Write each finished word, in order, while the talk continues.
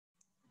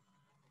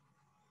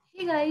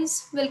Hey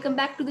guys, welcome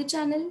back to the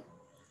channel.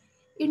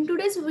 In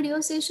today's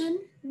video session,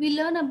 we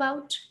learn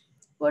about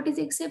what is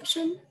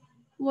exception,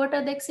 what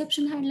are the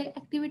exception handling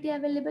activity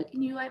available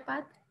in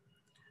UiPath,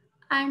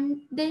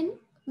 and then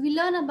we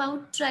learn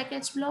about try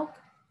catch block,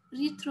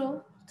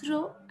 rethrow,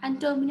 throw,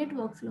 and terminate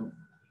workflow.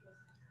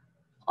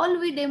 All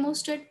we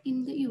demonstrate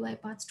in the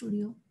UiPath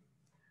studio.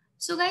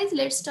 So guys,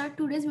 let's start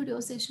today's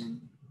video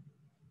session.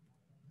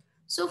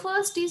 So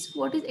first is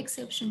what is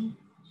exception.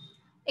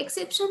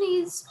 Exception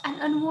is an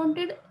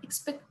unwanted,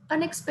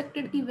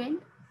 unexpected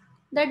event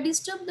that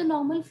disturb the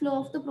normal flow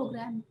of the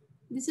program.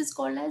 This is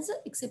called as an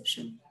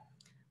exception.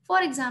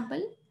 For example,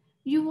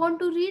 you want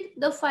to read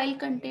the file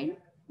content,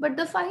 but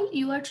the file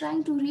you are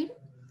trying to read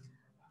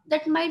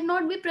that might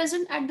not be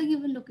present at the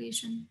given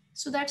location.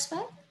 So that's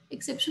why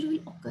exception will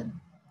occur.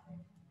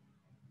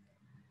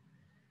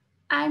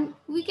 And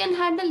we can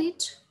handle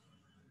it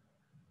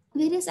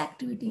various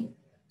activity.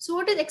 So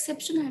what is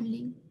exception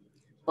handling?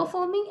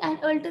 Performing an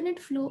alternate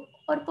flow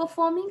or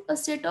performing a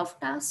set of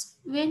tasks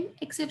when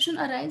exception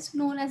arise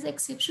known as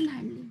exception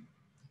handling.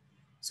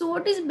 So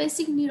what is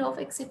basic need of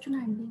exception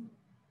handling?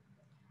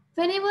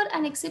 Whenever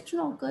an exception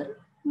occurs,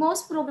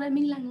 most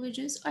programming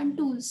languages and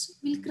tools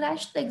will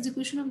crash the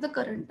execution of the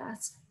current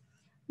task.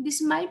 This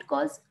might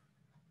cause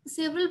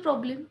several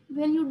problems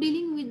when you're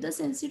dealing with the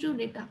sensitive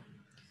data.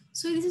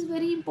 So this is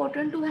very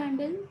important to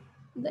handle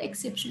the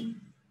exception.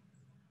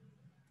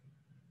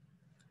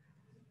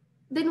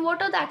 Then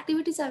what are the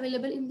activities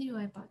available in the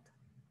UiPath?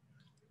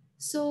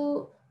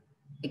 So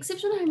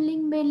exception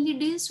handling mainly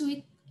deals with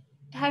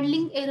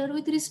handling error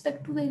with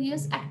respect to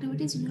various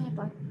activities in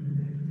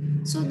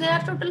UiPath. So there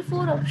are total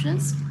 4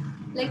 options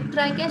like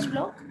try catch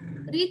block,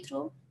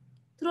 rethrow,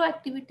 throw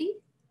activity,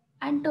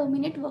 and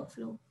terminate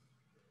workflow.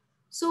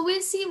 So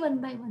we'll see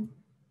one by one.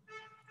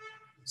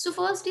 So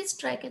first is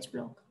try catch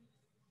block.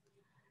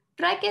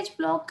 Try catch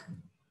block,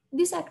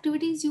 this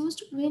activity is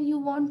used when you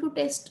want to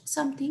test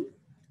something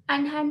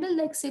and handle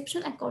the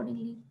exception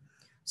accordingly.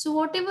 So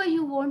whatever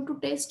you want to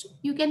test,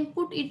 you can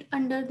put it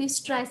under this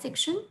try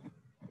section,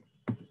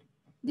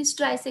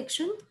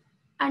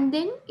 and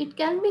then it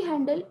can be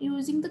handled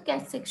using the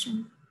catch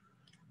section.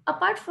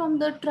 Apart from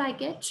the try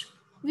catch,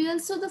 we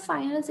also the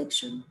final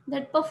section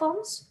that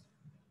performs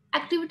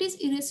activities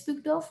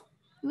irrespective of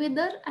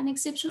whether an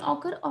exception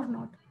occur or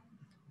not.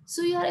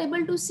 So you are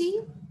able to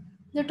see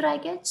the try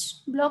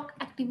catch block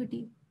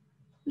activity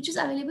which is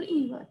available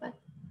in UiPath.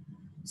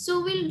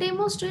 So we'll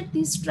demonstrate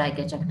this try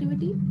catch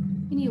activity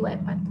in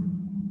UiPath.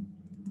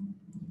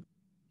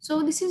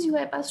 So this is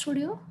UiPath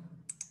Studio.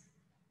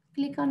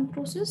 Click on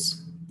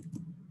process,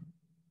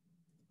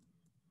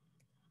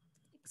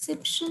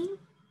 exception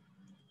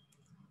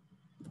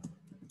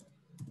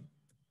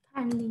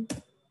handling.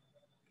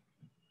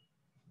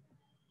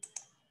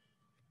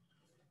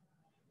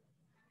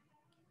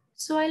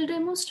 So I'll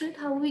demonstrate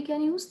how we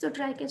can use the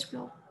try catch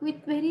block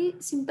with very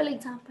simple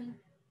example.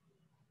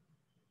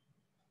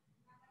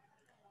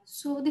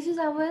 So this is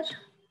our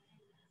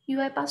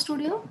UiPath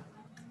Studio.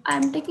 I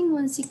am taking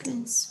one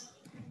sequence.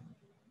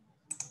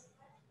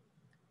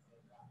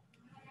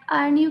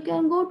 And you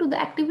can go to the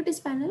activities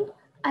panel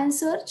and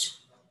search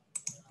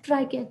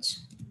try catch.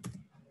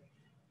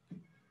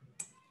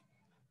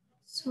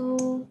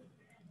 So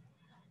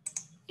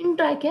in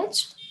try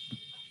catch,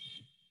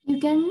 you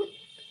can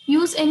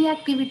use any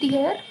activity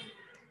here.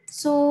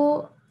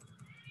 So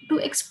to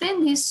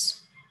explain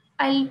this,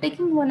 I'll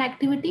taking one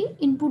activity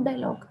input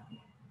dialog.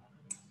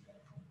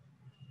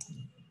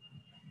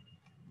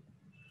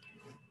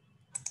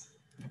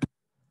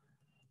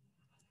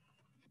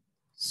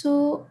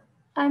 So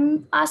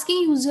I'm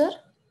asking user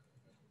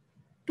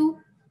to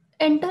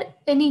enter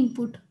any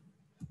input.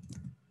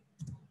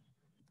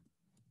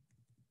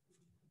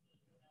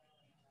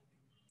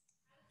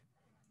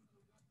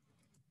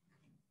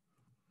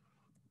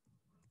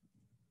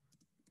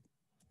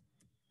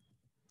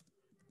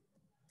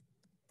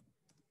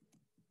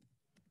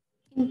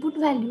 Input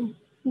value,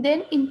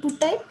 then input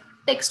type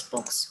text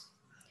box,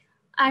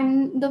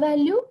 and the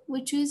value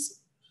which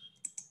is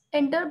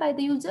entered by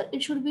the user,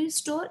 it should be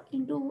stored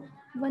into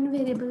one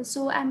variable.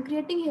 So I'm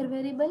creating here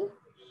variable,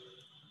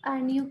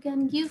 and you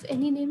can give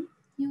any name,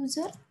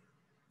 user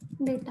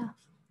data.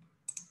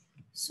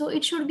 So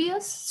it should be a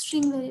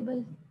string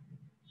variable,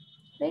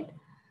 right?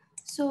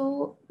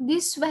 So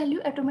this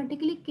value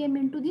automatically came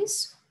into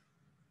this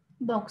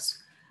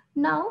box.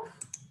 Now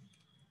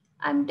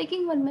I'm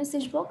taking one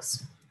message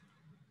box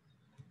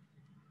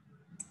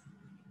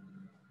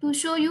to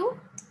show you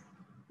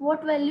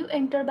what value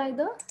entered by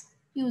the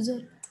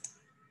user.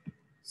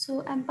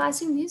 So I'm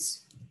passing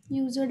this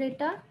user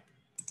data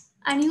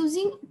and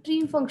using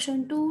trim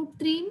function to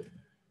trim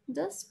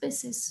the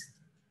spaces,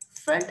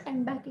 front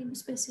and back end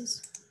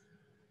spaces.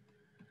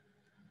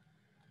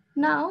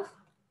 Now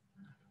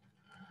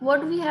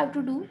what we have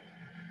to do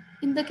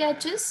in the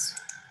catches,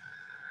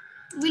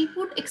 we'll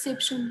put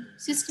exception,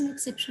 system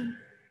exception,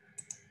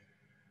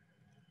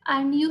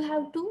 and you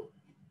have to,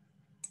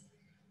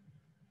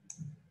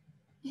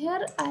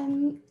 here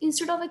I'm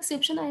instead of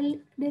exception I'll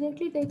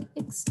directly take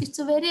it's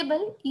a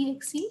variable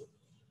exe,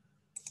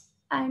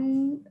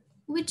 and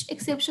which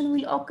exception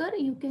will occur,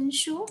 you can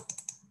show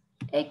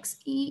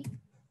XEE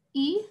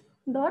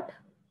dot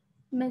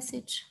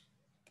message,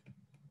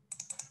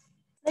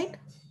 right?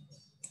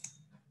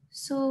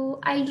 So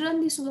I'll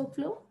run this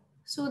workflow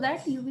so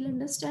that you will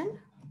understand.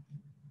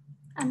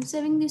 I'm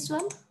saving this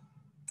one,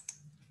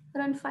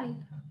 run file.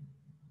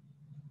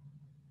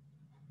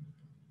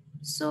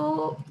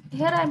 So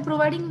here I'm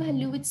providing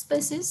value with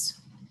spaces.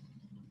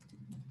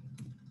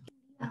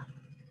 Yeah.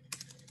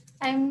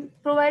 I'm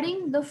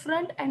providing the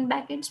front and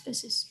back end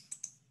spaces.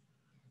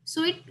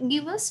 So it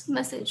gives us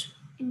message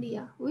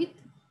India with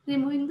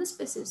removing the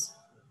spaces.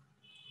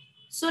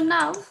 So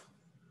now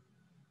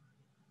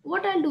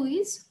what I'll do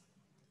is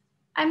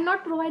I'm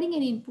not providing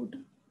any input.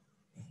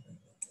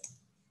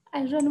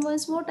 I'll run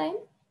once more time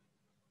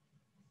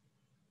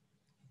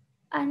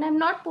and I'm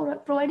not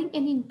providing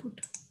any input.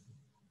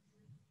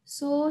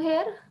 So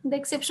here the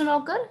exception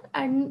occur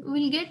and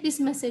we'll get this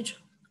message,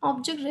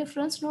 object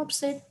reference not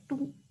set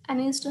to an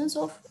instance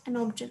of an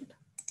object,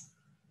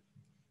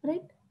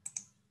 right?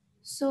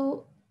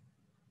 So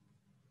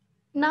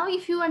now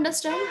if you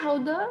understand how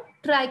the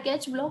try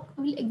catch block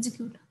will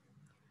execute,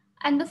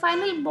 and the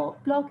final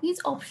block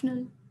is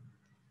optional.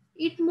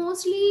 It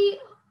mostly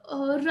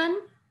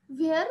run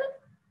where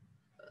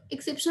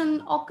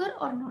exception occur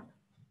or not.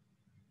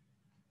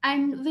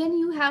 And when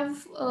you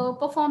have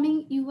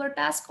performing your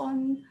task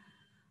on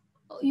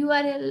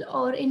URL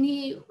or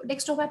any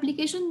desktop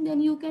application, then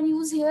you can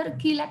use here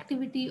kill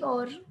activity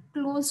or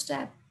close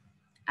tab,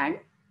 and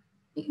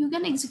you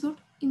can execute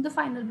in the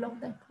final block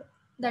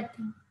that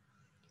thing.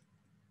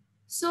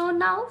 So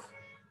now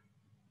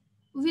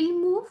we'll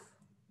move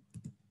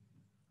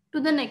to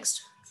the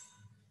next,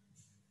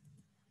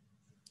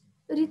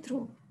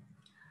 Rethrow.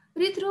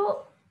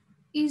 Rethrow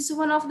is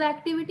one of the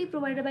activity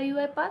provided by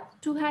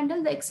UiPath to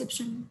handle the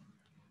exception.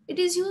 It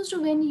is used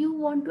when you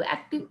want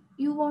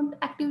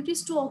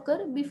activities to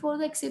occur before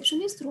the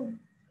exception is thrown.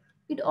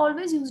 It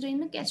always used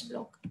in a catch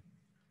block.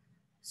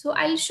 So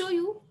I'll show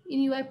you in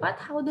UiPath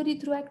how the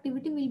Rethrow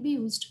activity will be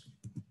used.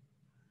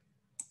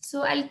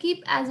 So I'll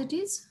keep as it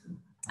is,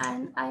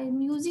 and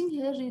I'm using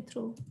here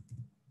Rethrow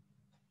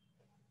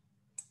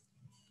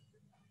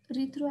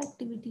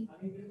activity,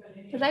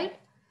 right?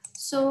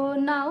 So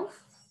now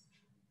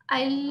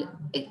I'll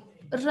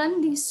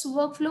run this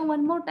workflow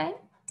one more time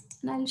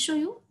and I'll show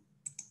you.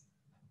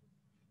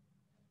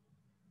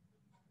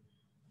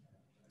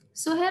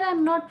 So here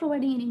I'm not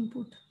providing an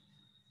input.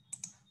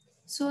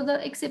 So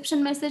the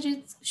exception message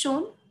is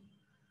shown,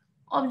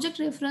 object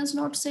reference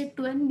not set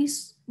to an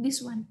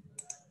this one.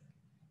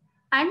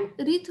 And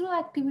Rethrow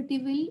activity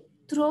will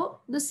throw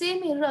the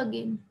same error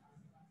again,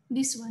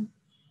 this one,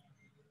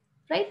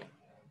 right?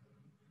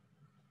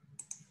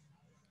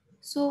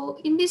 So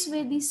in this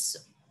way, this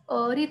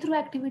Rethrow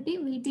activity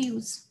will be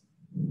used.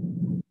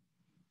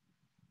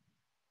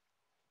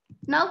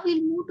 Now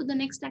we'll move to the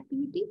next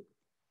activity,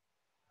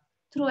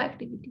 throw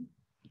activity.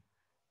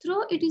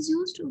 Throw, it is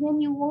used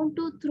when you want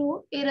to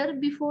throw error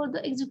before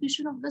the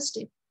execution of the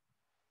step.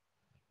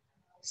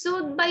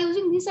 So by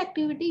using this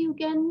activity, you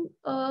can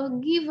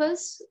give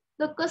us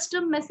the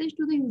custom message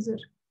to the user.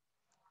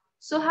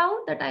 So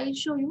how that I'll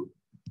show you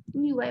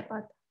in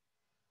UiPath.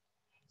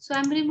 So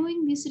I'm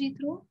removing this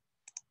Rethrow,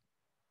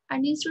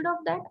 and instead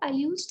of that, I'll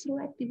use throw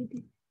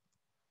activity.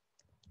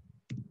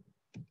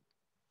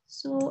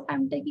 So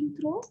I'm taking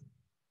throw,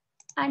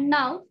 and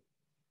now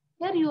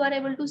here you are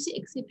able to see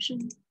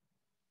exception.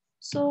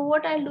 So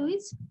what I'll do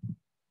is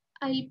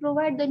I'll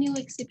provide the new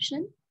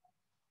exception,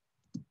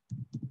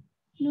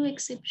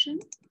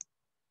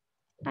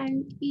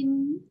 and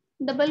in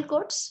double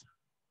quotes,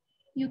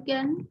 you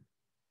can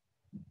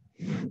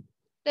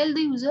tell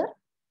the user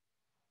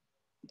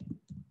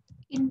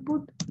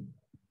input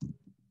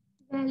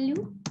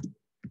value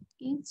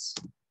is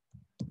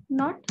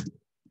not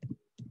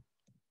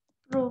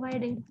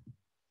provided.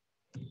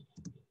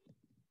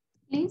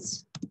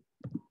 Please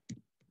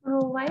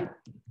provide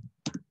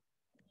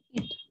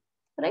it,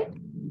 right?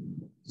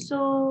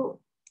 So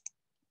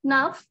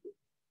now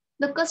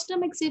the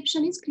custom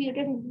exception is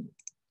created in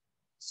it.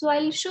 So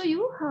I'll show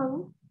you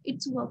how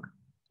it's work.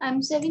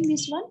 I'm saving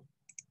this one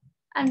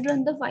and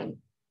run the file.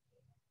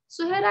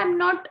 So here I'm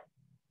not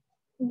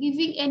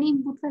giving any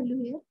input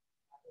value here.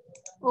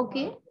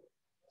 Okay.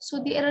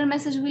 So the error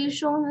message will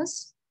show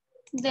us.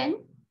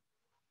 Then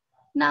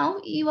now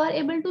you are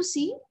able to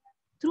see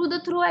through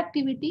the throw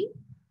activity,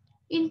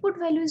 input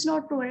value is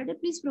not provided.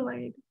 Please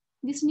provide it.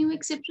 This new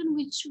exception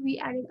which we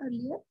added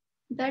earlier,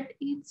 that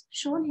is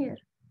shown here.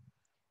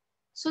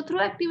 So throw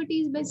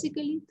activity is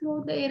basically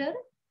throw the error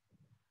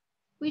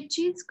which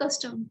is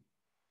custom,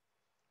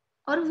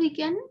 or we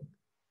can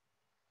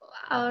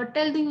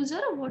tell the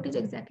user what is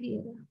exactly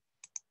error,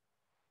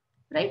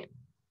 right?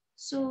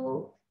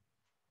 So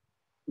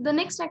the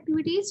next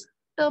activity is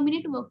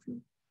terminate workflow.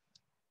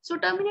 So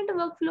terminate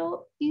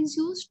workflow is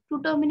used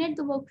to terminate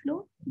the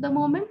workflow the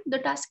moment the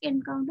task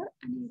encounter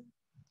an error.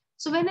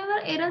 So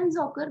whenever errors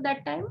occur,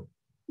 that time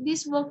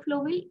this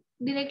workflow will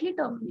directly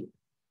terminate.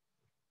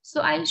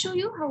 So I'll show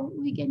you how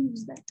we can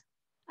use that.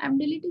 I'm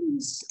deleting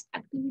this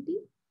activity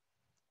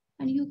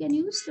and you can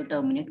use the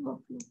terminate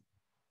workflow.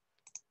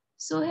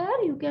 So here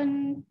you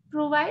can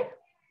provide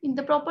in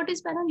the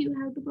properties panel, you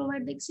have to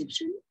provide the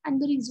exception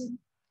and the reason.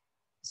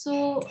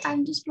 So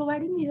I'm just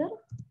providing here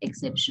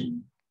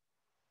exception.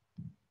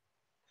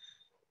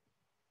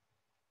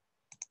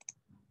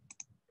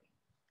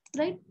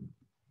 Right?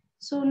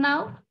 So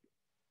now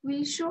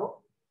we'll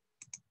show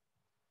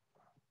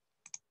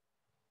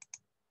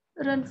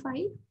run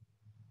file.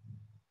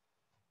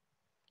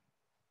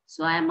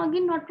 So I am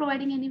again not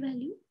providing any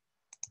value.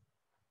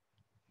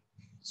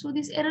 So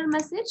this error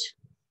message,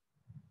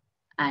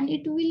 and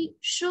it will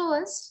show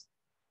us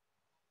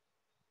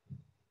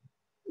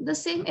the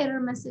same error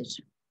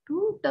message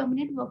to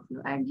terminate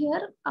workflow. And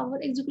here our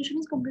execution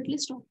is completely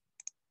stopped.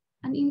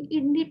 And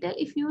in detail,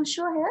 if you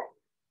show here,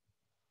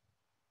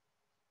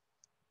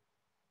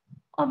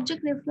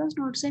 object reference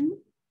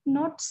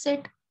not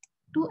set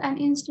to an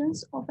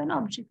instance of an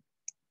object.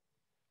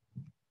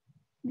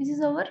 This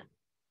is our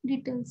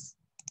details.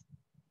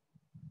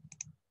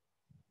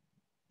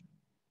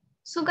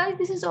 So guys,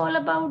 this is all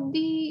about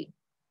the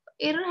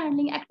error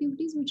handling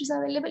activities which is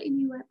available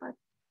in UIPath.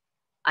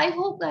 I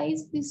hope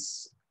guys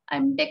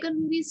I'm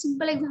taking very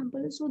simple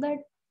example so that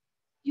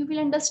you will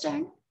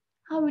understand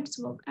how it's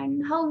work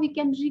and how we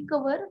can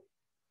recover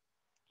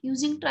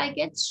using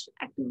try-catch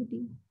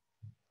activity.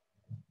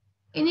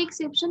 Any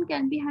exception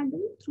can be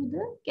handled through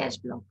the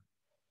catch block.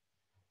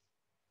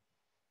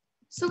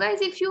 So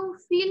guys, if you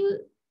feel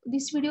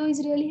this video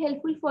is really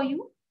helpful for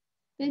you,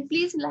 then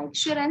please like,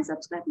 share and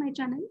subscribe my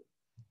channel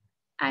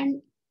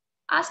and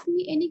ask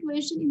me any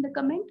question in the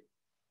comment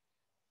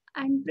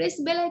and press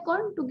bell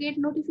icon to get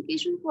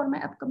notification for my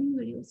upcoming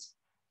videos.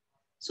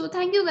 So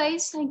thank you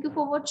guys. Thank you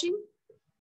for watching.